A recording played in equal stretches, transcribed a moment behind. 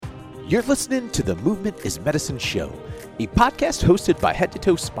You're listening to the Movement is Medicine show, a podcast hosted by Head to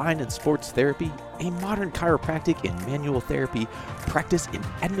Toe Spine and Sports Therapy, a modern chiropractic and manual therapy practice in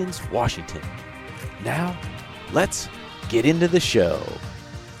Edmonds, Washington. Now, let's get into the show.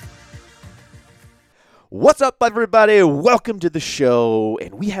 What's up, everybody? Welcome to the show,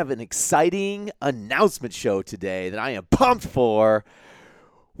 and we have an exciting announcement show today that I am pumped for.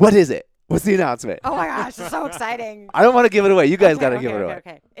 What is it? What's the announcement? Oh my gosh, it's so exciting. I don't want to give it away. You guys got to give it away.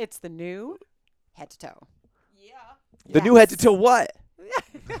 Okay. It's the new Head to Toe. Yeah. The new Head to Toe what?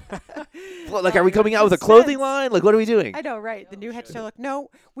 Well, like, are we coming out with a clothing line? Like, what are we doing? I know, right? The new Head to Toe look. No,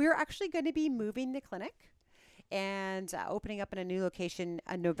 we're actually going to be moving the clinic and opening up in a new location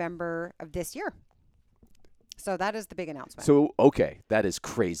in November of this year. So that is the big announcement. So, okay, that is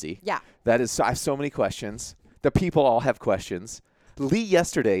crazy. Yeah. That is, I have so many questions. The people all have questions. Lee,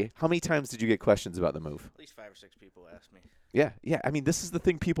 yesterday, how many times did you get questions about the move? At least 5 or 6 people asked me. Yeah. I mean, this is the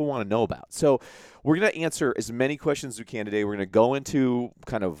thing people want to know about. So we're going to answer as many questions as we can today. We're going to go into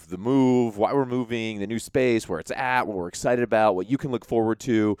kind of the move, why we're moving, the new space, where it's at, what we're excited about, what you can look forward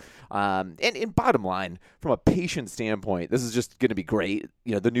to. And bottom line, from a patient standpoint, this is just going to be great.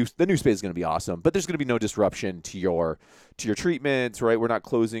 You know, the new space is going to be awesome, but there's going to be no disruption to your treatments, right? We're not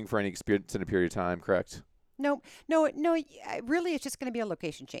closing for any extended period of time, correct? No. Really, it's just going to be a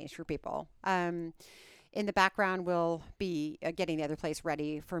location change for people. In the background, we'll be getting the other place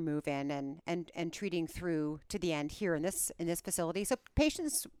ready for move-in and treating through to the end here in this facility. So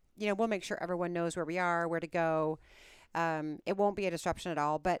patients, we'll make sure everyone knows where we are, where to go. It won't be a disruption at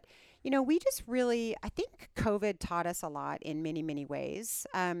all. But, we just really, I think COVID taught us a lot in many, many ways.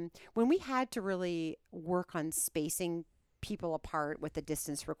 When we had to really work on spacing people apart with the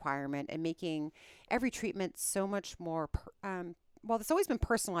distance requirement and making every treatment so much more, it's always been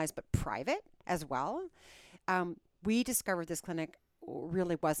personalized, but private as well. We discovered this clinic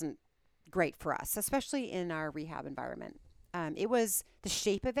really wasn't great for us, especially in our rehab environment. It was the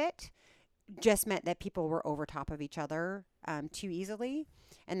shape of it just meant that people were over top of each other too easily.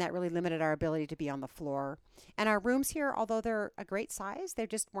 And that really limited our ability to be on the floor. And our rooms here, although they're a great size, they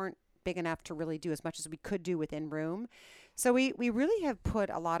just weren't big enough to really do as much as we could do within room. So we really have put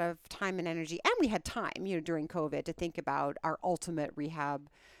a lot of time and energy, and we had time, during COVID to think about our ultimate rehab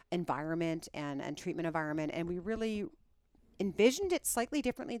environment and treatment environment. And we really envisioned it slightly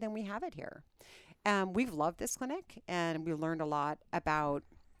differently than we have it here. We've loved this clinic, and we learned a lot about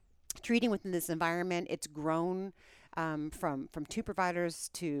treating within this environment. It's grown from 2 providers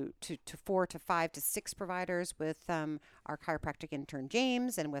to 4 to 5 to 6 providers with our chiropractic intern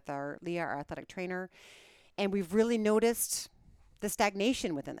James and with Leah, our athletic trainer. And we've really noticed the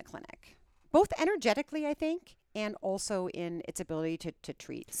stagnation within the clinic, both energetically, I think, and also in its ability to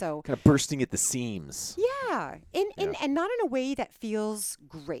treat. So kind of bursting at the seams. Yeah. And not in a way that feels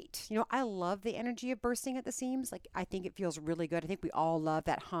great. I love the energy of bursting at the seams. Like, I think it feels really good. I think we all love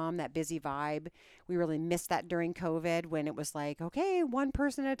that hum, that busy vibe. We really missed that during COVID when it was like, okay, one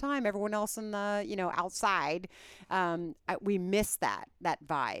person at a time, everyone else in the, outside. We missed that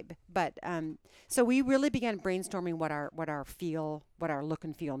vibe. But so we really began brainstorming what our look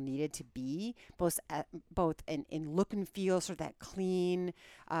and feel needed to be, both in look and feel, sort of that clean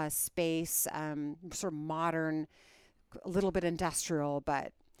space, sort of modern, a little bit industrial,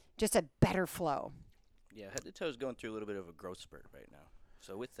 but just a better flow. Yeah, Head to Toe is going through a little bit of a growth spurt right now.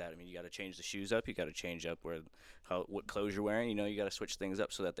 So with that, you got to change the shoes up. You got to change up what clothes you're wearing. You got to switch things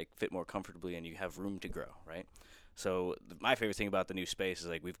up so that they fit more comfortably and you have room to grow, right? So my favorite thing about the new space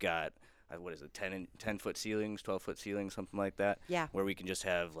is we've got 10-foot ceilings, 12-foot ceilings, something like that. Yeah. Where we can just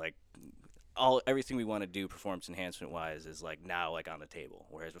have everything we want to do performance enhancement wise is now on the table.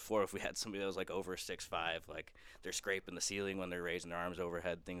 Whereas before, if we had somebody that was over 6'5", they're scraping the ceiling when they're raising their arms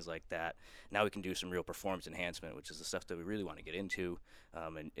overhead, things like that. Now we can do some real performance enhancement, which is the stuff that we really want to get into,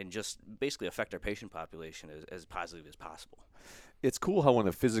 and just basically affect our patient population as positively as possible. It's cool how when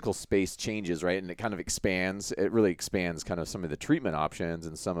the physical space changes, right, and it kind of expands, it really expands kind of some of the treatment options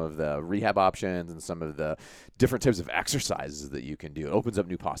and some of the rehab options and some of the different types of exercises that you can do. It opens up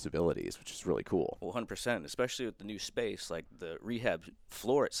new possibilities, which is really cool. Well, 100%, especially with the new space, the rehab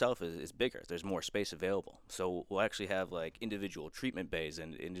floor itself is bigger. There's more space available. So we'll actually have individual treatment bays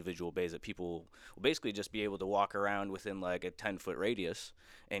and individual bays that people will basically just be able to walk around within a 10-foot radius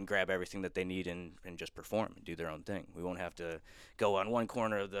and grab everything that they need and just perform and do their own thing. We won't have to go on one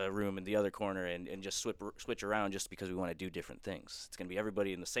corner of the room and the other corner and just switch around just because we want to do different things. It's going to be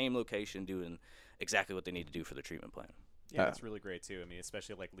everybody in the same location doing exactly what they need to do for the treatment plan. Yeah, that's really great too.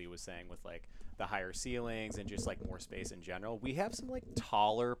 Especially like Lee was saying with the higher ceilings and just more space in general. We have some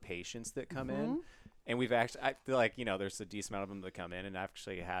taller patients that come in And we've actually, I feel like, there's a decent amount of them that come in, and I've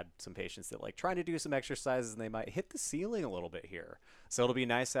actually had some patients that like trying to do some exercises and they might hit the ceiling a little bit here. So it'll be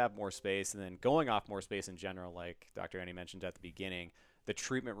nice to have more space. And then going off more space in general, like Dr. Annie mentioned at the beginning, the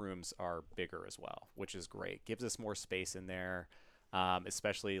treatment rooms are bigger as well, which is great. Gives us more space in there.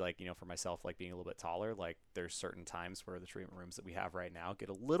 Especially like, for myself, like being a little bit taller, like there's certain times where the treatment rooms that we have right now get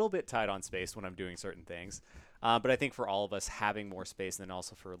a little bit tight on space when I'm doing certain things. But I think for all of us, having more space, and then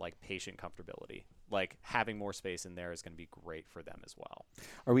also for like patient comfortability, like having more space in there is going to be great for them as well.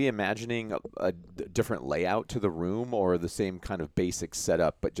 Are we imagining a different layout to the room, or the same kind of basic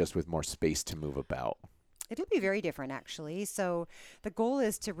setup, but just with more space to move about? It'll be very different, actually. So the goal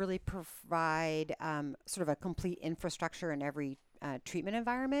is to really provide sort of a complete infrastructure in every treatment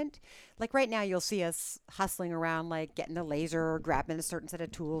environment. Like right now, you'll see us hustling around, like getting the laser or grabbing a certain set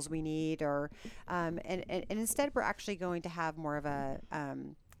of tools we need, or and instead we're actually going to have more of a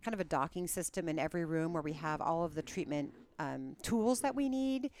kind of a docking system in every room where we have all of the treatment tools that we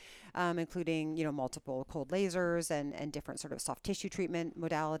need, including multiple cold lasers and different sort of soft tissue treatment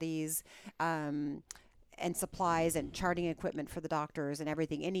modalities. And supplies and charting equipment for the doctors and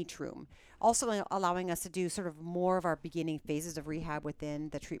everything in each room. Also allowing us to do sort of more of our beginning phases of rehab within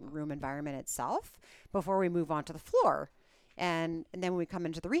the treatment room environment itself before we move on to the floor. And then when we come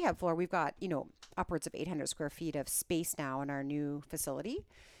into the rehab floor, we've got, upwards of 800 square feet of space now in our new facility.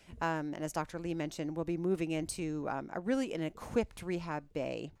 And as Dr. Lee mentioned, we'll be moving into an equipped rehab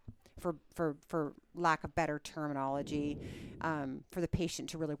bay for lack of better terminology, for the patient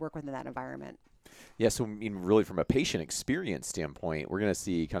to really work within that environment. Yeah, so really from a patient experience standpoint, we're going to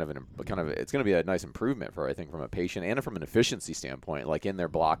see it's going to be a nice improvement I think, from a patient and from an efficiency standpoint, like in their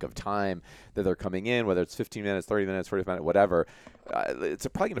block of time that they're coming in, whether it's 15 minutes, 30 minutes, 45 minutes, whatever. It's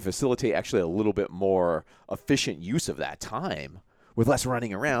probably going to facilitate actually a little bit more efficient use of that time with less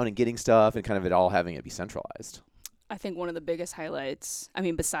running around and getting stuff and kind of it all having it be centralized. I think one of the biggest highlights,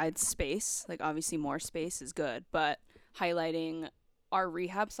 besides space, like obviously more space is good, but highlighting our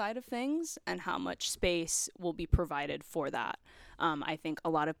rehab side of things and how much space will be provided for that. I think a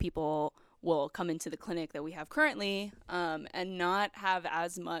lot of people will come into the clinic that we have currently and not have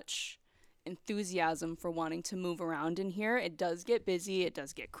as much enthusiasm for wanting to move around in here. It does get busy, it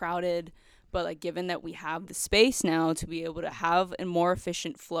does get crowded, but like given that we have the space now to be able to have a more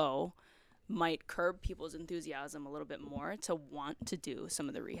efficient flow, might curb people's enthusiasm a little bit more to want to do some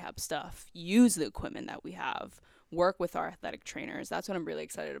of the rehab stuff, use the equipment that we have, work with our athletic trainers. That's what I'm really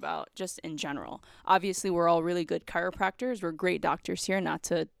excited about, just in general. Obviously, we're all really good chiropractors. We're great doctors here, not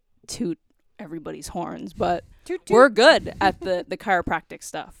to toot everybody's horns, but Toot, toot. we're good at the chiropractic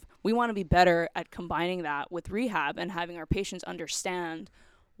stuff. We want to be better at combining that with rehab and having our patients understand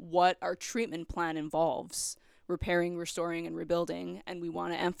what our treatment plan involves. Repairing, restoring, and rebuilding, and we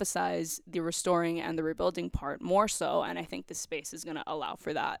want to emphasize the restoring and the rebuilding part more so, and I think the space is going to allow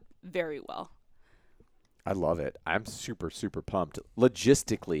for that very well. I love it. I'm super, super pumped.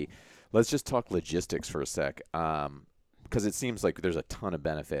 Logistically, let's just talk logistics for a sec, because it seems like there's a ton of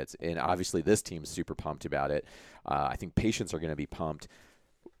benefits, and obviously this team's super pumped about it. I think patients are going to be pumped.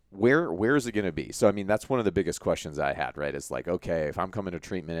 Where is it going to be? So, that's one of the biggest questions I had, right? It's like, okay, if I'm coming to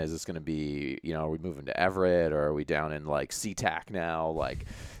treatment, is this going to be, are we moving to Everett, or are we down in like SeaTac now? Like,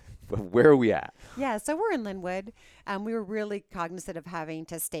 where are we at? Yeah, so we're in Linwood. We were really cognizant of having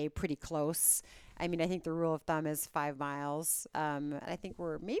to stay pretty close. I think the rule of thumb is 5 miles. And I think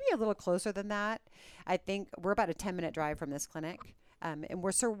we're maybe a little closer than that. I think we're about a 10-minute drive from this clinic. And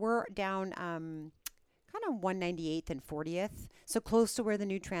we're down kind of 198th and 40th, so close to where the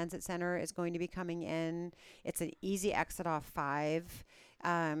new transit center is going to be coming in. It's an easy exit off 5.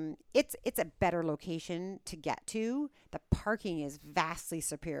 It's a better location to get to. The parking is vastly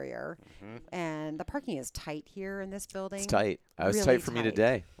superior, and the parking is tight here in this building. It's tight. It was Really tight for me tight.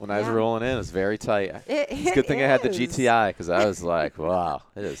 today. When I was rolling in, it was very tight. It's a It good thing I had the is. GTI, because I was like, wow,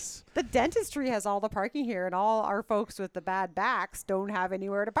 it is. The dentistry has all the parking here, and all our folks with the bad backs don't have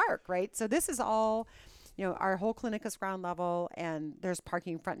anywhere to park, right? So this is all... our whole clinic is ground level, and there's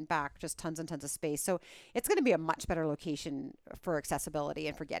parking front and back, just tons and tons of space. So it's going to be a much better location for accessibility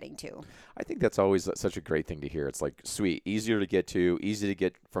and for getting to. I think that's always such a great thing to hear. It's like, sweet, easier to get to, easy to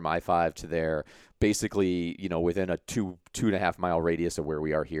get from I-5 to there, basically, within a 2.5 mile radius of where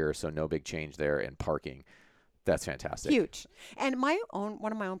we are here. So no big change there, and parking. That's fantastic. Huge. And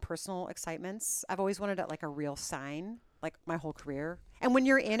one of my own personal excitements, I've always wanted like a real sign, like my whole career. And when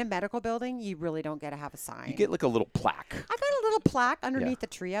you're in a medical building, you really don't get to have a sign. You get like a little plaque. I got a little plaque underneath the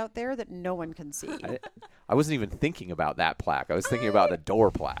tree out there that no one can see. I wasn't even thinking about that plaque. I was thinking about the door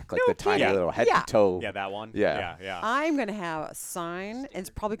plaque, like No the tiny kidding. little head Yeah. to toe. Yeah, that one. Yeah. Yeah. I'm going to have a sign, and it's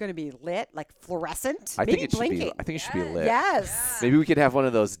probably going to be lit, like fluorescent. I maybe think it should blinking. be. I think it should be lit. Yes. Maybe we could have one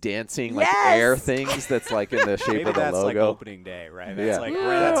of those dancing like Yes! air things that's like in the shape Maybe of the that's like logo. opening day, right? Yeah. That's like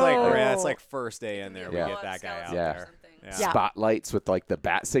Ooh. that's like first day in there. Yeah. We get that guy out Yeah. there. Yeah. Yeah. Spotlights with like the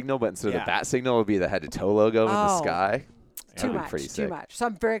bat signal, but instead of Yeah. the bat signal, it would be the head to toe logo in the Oh. sky. Too That'd be much. pretty Too sick. much. So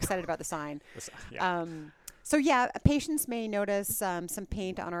I'm very excited about the sign. Yeah. So yeah, patients may notice some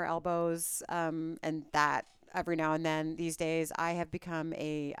paint on our elbows, and that every now and then these days. I have become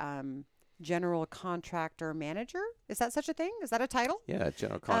a general contractor manager. Is that such a thing? Is that a title? Yeah,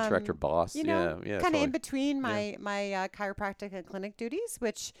 general contractor boss. You know, yeah, kind of totally. in between my chiropractic and clinic duties,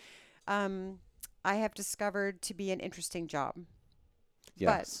 which I have discovered to be an interesting job.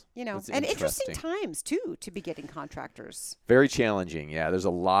 Yes. But, you know, It's and interesting interesting. times too to be getting contractors. Very challenging. Yeah, there's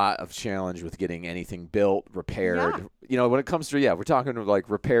a lot of challenge with getting anything built, repaired. Yeah. You know, when it comes to, we're talking like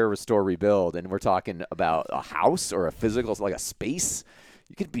repair, restore, rebuild, and we're talking about a house or a physical, like a space.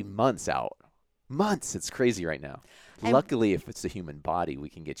 You could be months out. Months. It's crazy right now. And- Luckily, if it's the human body, we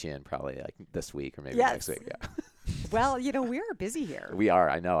can get you in probably like this week or maybe next Yes. week. Yeah. Well, you know, we are busy here. We are.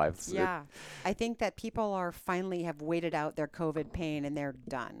 I know. Yeah. I think that people are finally have waited out their COVID pain and they're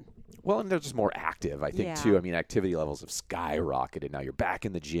done. Well, and they're just more active, I think, Yeah. too. I mean, activity levels have skyrocketed. Now you're back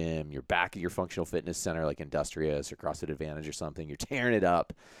in the gym. You're back at your functional fitness center like Industrious or CrossFit Advantage or something. You're tearing it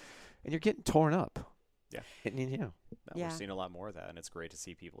up, and you're getting torn up. Yeah. And, you know, Yeah. We're seeing a lot more of that, and it's great to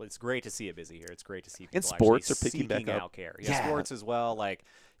see people. It's great to see it busy here. It's great to see people And sports actually are picking back seeking up. out care. Yeah. Sports as well. Like,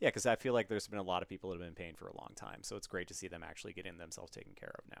 because I feel like there's been a lot of people that have been in pain for a long time. So it's great to see them actually getting themselves taken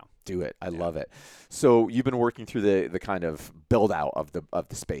care of now. do it. I love it. So you've been working through the kind of build out of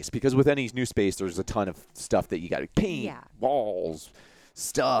the space, because with any new space, there's a ton of stuff that you got to paint, Yeah. walls,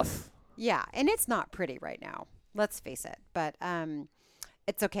 stuff. Yeah, and it's not pretty right now. Let's face it. But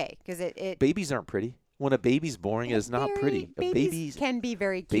it's okay because it Babies aren't pretty. When a baby's born, it's not pretty. Babies can be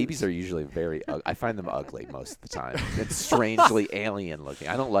very cute. Babies are usually very. I find them ugly most of the time. It's strangely alien looking.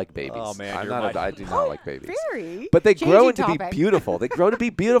 I don't like babies. Oh, man, I'm you're not. my- I do not like babies. very. But they grow Changing into be topic. beautiful. They grow to be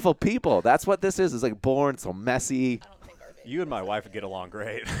beautiful people. That's what this is. It's like born so messy. You and my wife would get along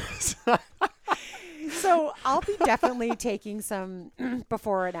great. So I'll be definitely taking some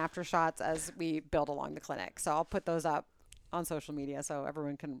before and after shots as we build along the clinic. So I'll put those up on social media so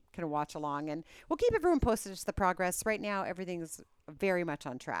everyone can watch along, and we'll keep everyone posted as to the progress. Right now, everything's very much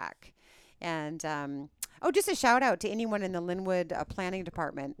on track. And just a shout out to anyone in the Linwood planning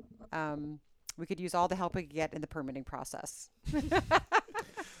department. We could use all the help we could get in the permitting process.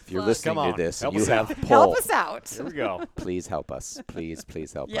 If you're Come listening on, to this and help you us have out. pull, Help us out. Here we go. please help us. Please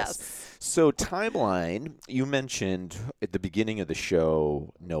help us. Yes. So timeline, you mentioned at the beginning of the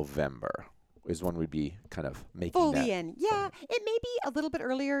show, November is when we'd be kind of making Fully that. in. Yeah, it may be a little bit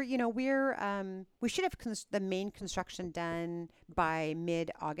earlier. You know, we should have the main construction done by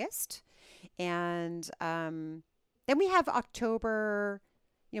mid-August. And then we have October.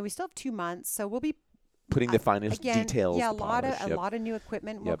 You know, we still have 2 months, so we'll be Putting the finest again, details. yeah, the polish, a yep. lot of new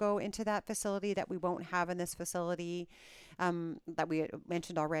equipment will Yep. go into that facility that we won't have in this facility, that we had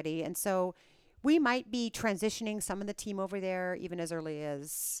mentioned already. And so we might be transitioning some of the team over there even as early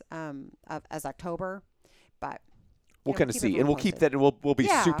as October, but We'll you know, kind of keep see, everyone and we'll keep posted. that. And we'll be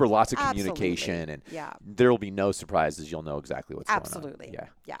Yeah, super lots of absolutely. communication, and Yeah, there will be no surprises. You'll know exactly what's absolutely. going on.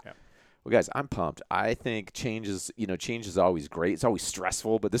 Yeah. Well, guys, I'm pumped. I think change is always great. It's always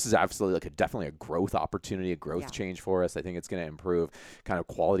stressful, but this is absolutely definitely a growth opportunity, a growth Yeah. change for us. I think it's going to improve kind of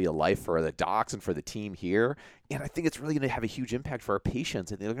quality of life for the docs and for the team here. And I think it's really going to have a huge impact for our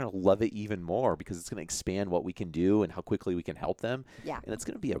patients, and they're going to love it even more because it's going to expand what we can do and how quickly we can help them. Yeah. And it's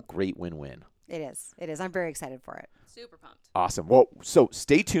going to be a great win-win. It is. It is. I'm very excited for it. Super pumped. Awesome. Well, so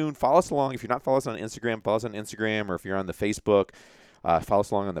stay tuned. Follow us along. If you're not following us on Instagram, follow us on Instagram, or if you're on the Facebook, follow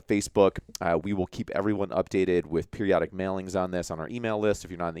us along on the Facebook. We will keep everyone updated with periodic mailings on this on our email list.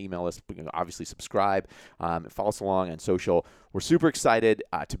 If you're not on the email list, you can obviously subscribe. Follow us along on social. We're super excited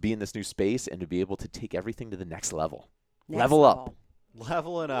to be in this new space and to be able to take everything to the next level. Level up.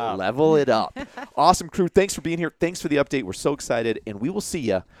 Leveling up. Level it up. Awesome, crew. Thanks for being here. Thanks for the update. We're so excited, and we will see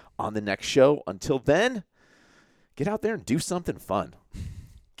you on the next show. Until then, get out there and do something fun.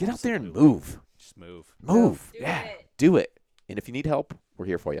 Get out there and Absolutely. move. Just move. Move. Do Yeah. it. Do it. And if you need help, we're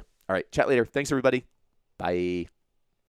here for you. All right. Chat later. Thanks, everybody. Bye.